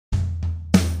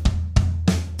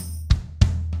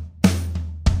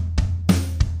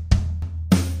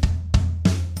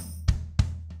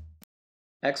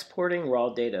Exporting raw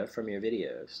data from your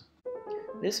videos.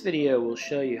 This video will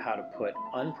show you how to put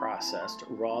unprocessed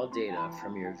raw data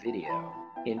from your video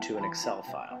into an Excel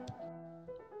file.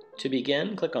 To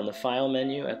begin, click on the File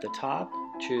menu at the top,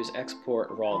 choose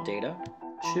Export Raw Data.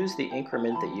 Choose the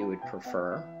increment that you would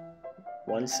prefer.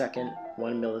 1 second,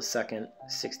 1 millisecond,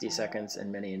 60 seconds,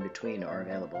 and many in between are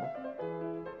available.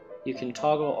 You can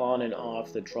toggle on and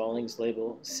off the drawings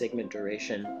label, segment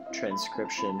duration,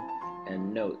 transcription,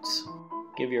 and notes.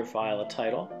 Give your file a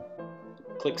title.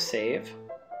 Click Save,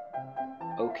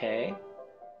 OK,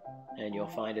 and you'll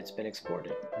find it's been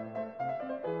exported.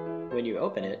 When you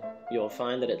open it, you'll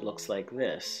find that it looks like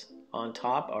this. On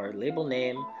top are label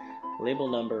name, label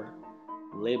number,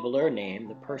 labeler name,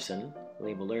 the person,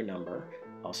 labeler number,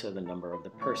 also the number of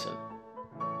the person.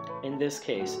 In this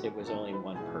case, it was only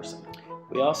one person.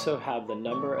 We also have the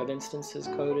number of instances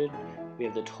coded, we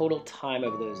have the total time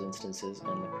of those instances,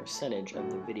 and the percentage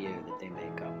of the video that they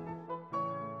make up.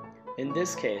 In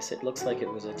this case, it looks like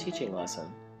it was a teaching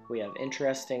lesson. We have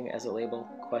interesting as a label,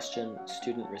 question,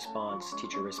 student response,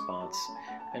 teacher response,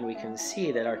 and we can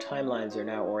see that our timelines are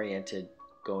now oriented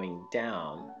going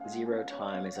down. 0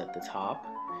 time is at the top,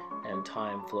 and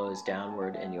time flows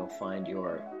downward, and you'll find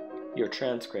your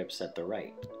transcripts at the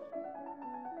right.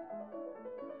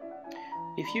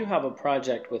 If you have a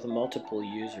project with multiple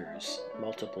users,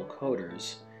 multiple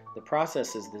coders, the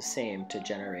process is the same to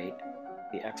generate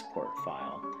the export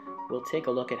file. We'll take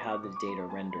a look at how the data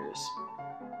renders.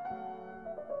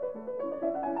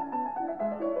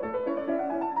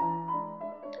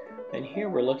 And here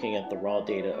we're looking at the raw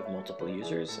data of multiple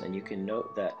users, and you can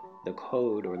note that the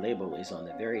code or label is on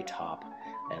the very top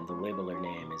and the labeler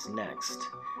name is next.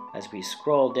 As we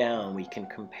scroll down, we can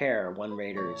compare one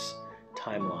rater's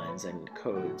timelines and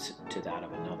codes to that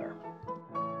of another.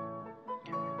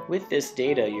 With this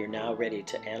data, you're now ready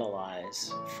to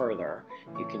analyze further.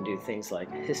 You can do things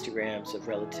like histograms of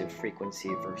relative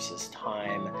frequency versus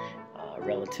time,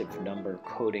 relative number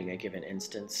coding a given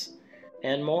instance,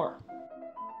 and more.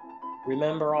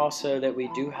 Remember also that we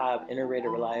do have inter-rater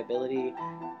reliability,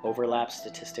 overlap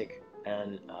statistic,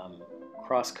 and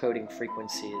cross-coding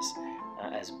frequencies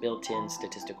as built-in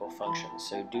statistical functions.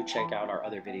 So do check out our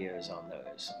other videos on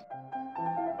those.